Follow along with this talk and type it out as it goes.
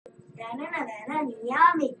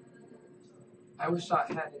Yummy. I wish I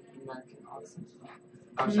had an American accent.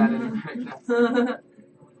 I wish I had an American accent.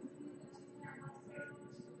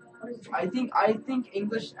 I think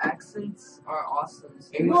English accents are awesome.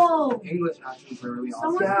 English accents are really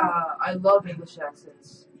awesome. Yeah, I love English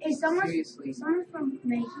accents. Hey, Seriously. someone from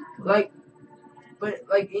Mexico. But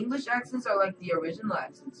English accents are like the original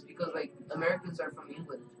accents because like Americans are from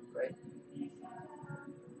England, right?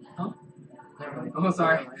 Huh? Never mind. Oh,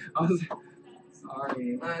 sorry. Never mind. I was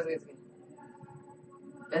sorry. No, it's okay.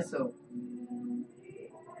 Eso.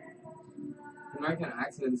 American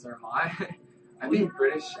accents are hot. I think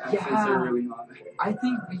British accents are really hot. I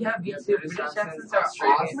think me too. British accents are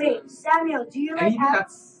Australian. awesome. Wait, Samuel, do you like Anything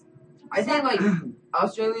that's I think like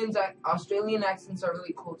Australian accents are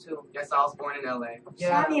really cool too. yes, I was born in LA.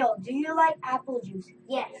 Yeah. Samuel, do you like apple juice?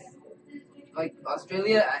 Yes. Like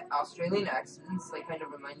Australian accents like kind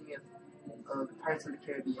of remind me of parts of the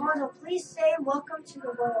Caribbean. Hansol, please say welcome to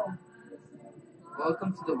the world.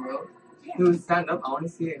 Welcome to the world. Dude, stand up. I want to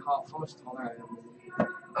see how much taller I am.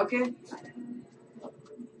 Okay.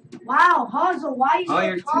 Wow, Hansol, why are you so Oh,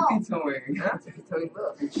 you're tall? tippy-toeing. Yeah, tippy-toeing.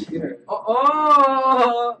 Look. You're a cheater.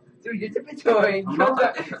 Oh, dude, you're tippy-toeing. I'm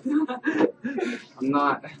not. I'm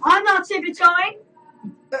not. I'm not tippy-toeing.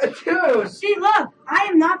 Dude. See, look, I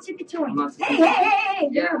am not tippy-toeing. I'm not Hey,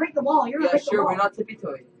 you're Yeah. gonna break the wall. You're gonna Yeah, break the sure, wall. we're not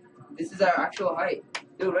tippy-toeing. This is our actual height.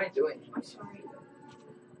 Dude, what are you doing? I'm sorry.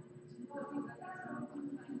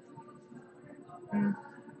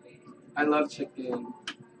 I love chicken.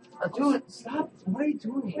 Dude, stop. What are you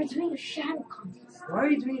doing? We're doing a shadow contest. Why are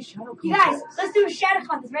you doing a shadow You guys, let's do a shadow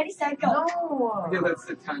contest. Ready, set, go. No. Okay, let's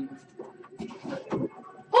sit down.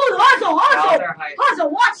 Oh, Hansol, How's our height?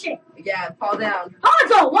 Hansol, watch it. Yeah, fall down.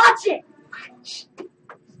 Hansol, watch it.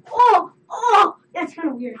 Oh, that's kind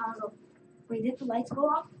of weird, Hansol. Wait, did the lights go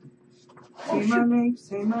off? Say my name,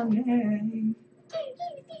 say my name.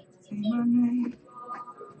 Say my name.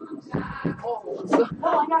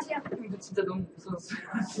 Oh, 안녕하세요. 이거 진짜 너무 무서웠어.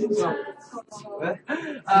 진짜. 왜?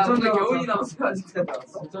 진짜 여운이 나왔어. 아직 잘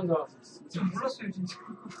나왔어. 진짜 좋았어. 저 몰랐어요, 진짜.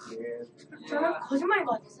 저는 거짓말인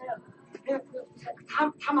것 같았어요. 그냥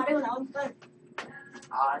다 말하고 나오니까.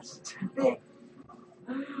 아, 진짜. 네.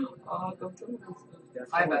 아, 깜짝 놀랐어.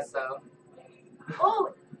 Hi, Bessa. 오,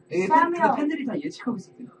 그 사무엘. 팬들이 다 예측하고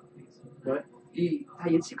있었대요. 네?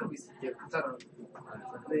 다 예측하고 있었대요. 가짜라고.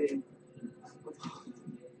 네.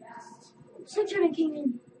 Sunshine came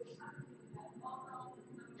in.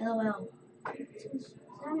 LOL.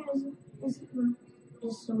 Samuel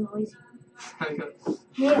is so noisy.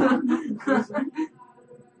 Yeah.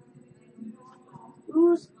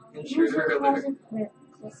 Who's Intruder alert. wasn't there?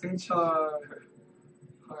 승철.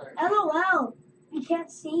 LOL. We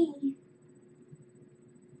can't see.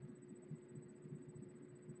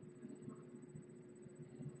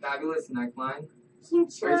 Fabulous neckline.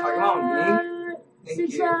 진짜. Are you talking about me? Thank you.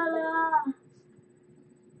 진짜.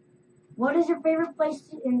 What is your favorite place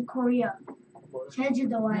in Korea?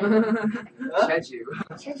 Jeju-do Island. Jeju.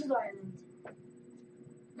 Jeju-do Island.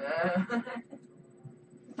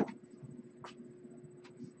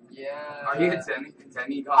 Yeah. Are you a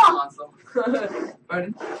demigod console?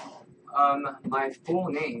 Pardon? My full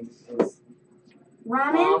name is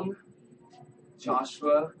Ramen.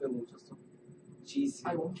 Joshua I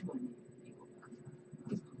jisoo. want you on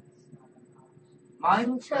my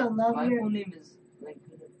진짜 love my your. full name is like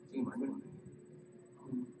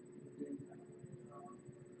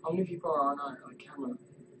How many people are on our camera?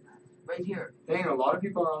 right here. Dang, a lot of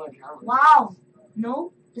people are on our camera. Wow.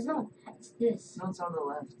 No, there's no. It's this. No, it's on the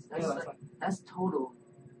left. That's Yeah, like, that's total.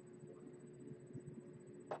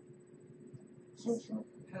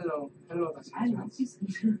 Hello, 다시 I love this.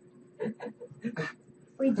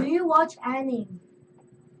 Wait, do you watch anime?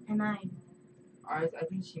 And I. I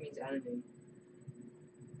think she means anime.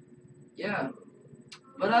 Yeah,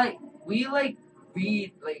 but we read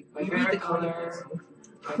we read the comic books.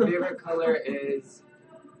 My favorite color is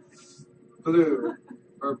blue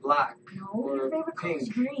or black. No, your Or favorite color is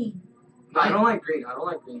pink. green. No, I don't like green.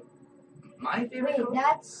 My favorite Wait, color.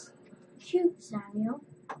 that's cute, Samuel.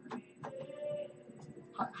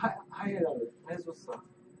 하이라고 해줬어.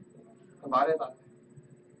 말해봐.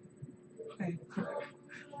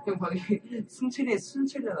 형 방금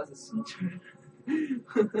순철이 나서 순철.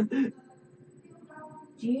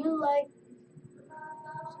 Do you like?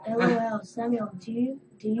 LOL, Samuel. Did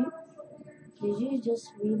you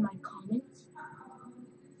just read my comments?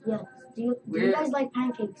 Yes. Do you guys like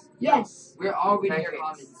pancakes? Yeah. Yes. We're all reading your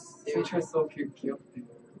Pancakes. comments. Future so cute.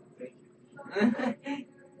 Thank you.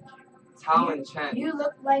 Tao and Chen. You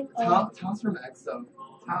look like. Tao's from EXO.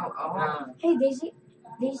 How? Oh. Yeah. Hey Daisy,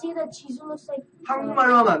 They say that jisoo looks like.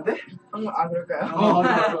 한국말로 하면 안 돼? 아 그럴까요?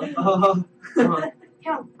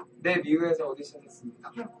 형. 네, 미국에서 오디션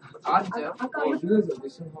했습니다. 아 진짜요? 아까 미국에서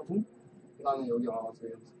오디션하고 그다음에 여기 와서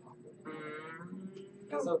연습하고.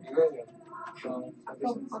 그래서 미국에서 오디션.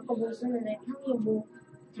 아까 뭐 있었는데 형이 뭐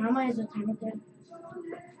드라마에서 닮았대요.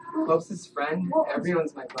 Closest friend?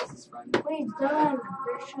 Everyone's my closest friend. Wait, done.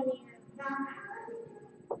 They're shutting.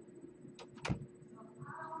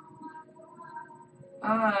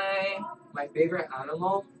 Hi. My favorite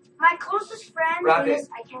animal? My closest friend Rabbit. is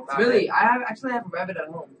I can't. Rabbit. Really? I actually have a rabbit at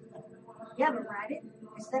home. You have a rabbit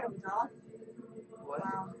instead of a dog. What?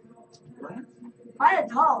 Wow. What? Why a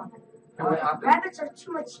dog? And what happened? Rabbits are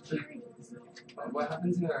too much security. What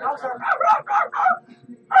happened to her? Dogs are.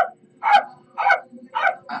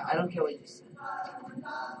 I don't care what you said.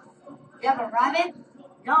 You have a rabbit?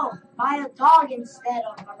 No, buy a dog instead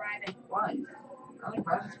of a rabbit. Why? I like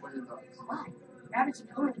rabbits more than dogs. Why? Rabbits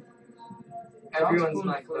are good. Everyone's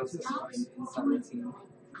my closest friend in 17.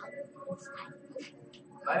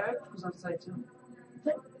 My rabbit was outside too.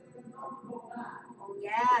 Oh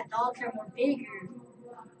yeah, dogs are more bigger.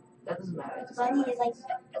 That doesn't matter. Bunny is like.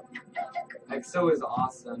 EXO is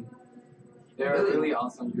awesome. They're a really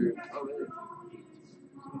awesome group. Oh really?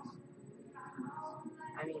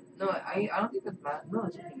 I mean, no, I don't think that's bad. No,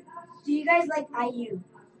 it's okay. Do you guys like IU?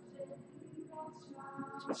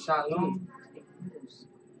 Shalom.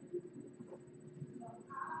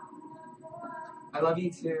 I love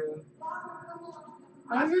you too.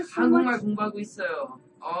 Why is it so 한국말 much? 공부하고 있어요.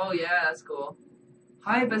 Oh yeah, that's cool.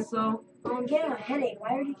 Hi, Besso. I'm getting a headache.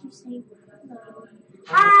 Why do you keep saying?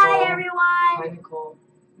 Hi, Hi Nicole. everyone. Hi, Nicole.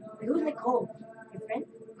 Wait, who's Nicole? Your friend?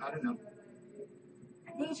 I don't know.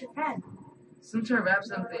 I think it's your friend. Sunter rap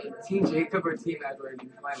something. Team Jacob or Team Edward?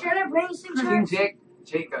 Should I bring some Team chance?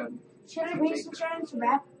 Jacob. Should I bring some chance to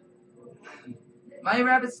rap? My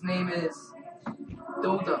rabbit's name is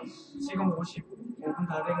Dodo. 지금 55분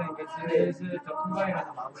다 되니까 슬슬 더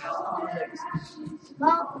큰방이라서 마무리하자.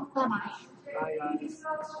 Well, bye bye. Bye guys.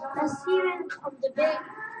 Let's see you on the big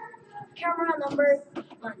camera number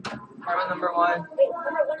 1. Camera number 1. Wait,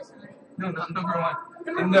 number 1 is not. No, not number 1.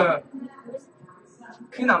 Number In the what is it?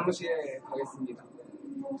 큰 안무실에 가겠습니다.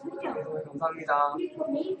 저기요. 네, 감사합니다.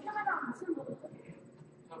 메인 카메라 안 쓰는 거.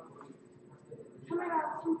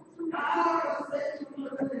 카메라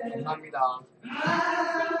감사합니다.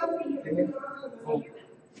 네.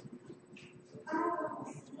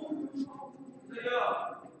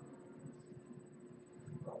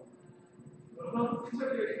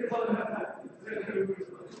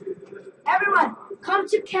 Everyone, come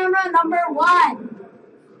to camera number 1.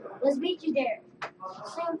 Let's meet you there.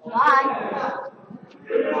 Sing bye.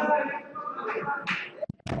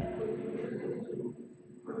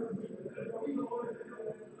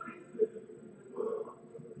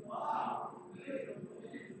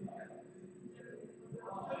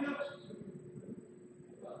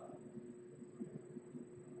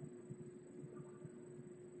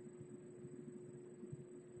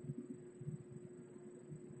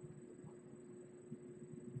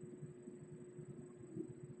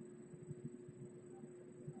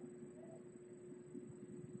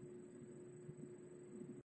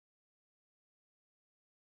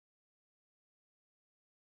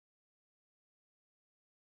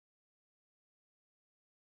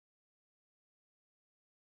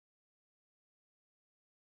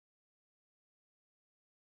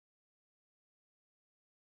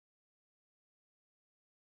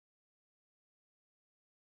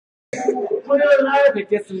 토요일 날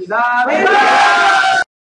뵙겠습니다.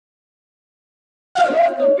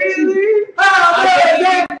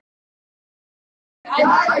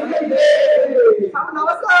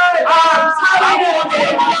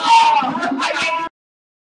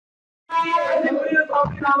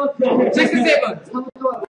 잭슨 세븐.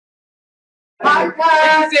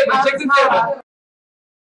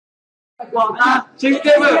 잭슨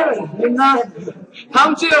세븐.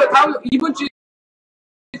 다음 이번 주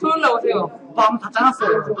토요일 날 오세요. 마음 다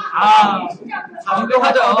짜놨어요.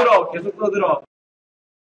 완벽하죠. 계속 떠들어.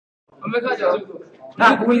 완벽하죠.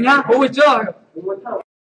 야, 보고 있냐? 보고 있죠?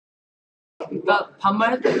 나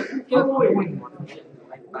반말 했다. 계속 보고 있는 거야.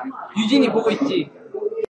 유진이 보고 있지.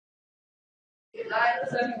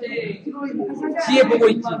 지혜 보고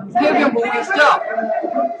있지. 태엽이 형 보고 계시죠?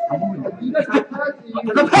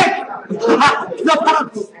 너 팩!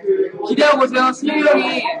 기대하고 오세요. 수영이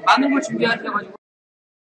형이 많은 걸 준비하셔가지고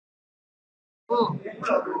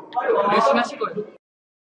열심히 하실 거예요.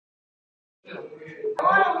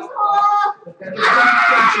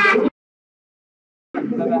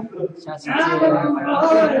 자, 진짜.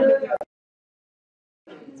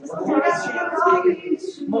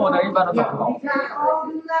 뭐 나 일반은 다 그거.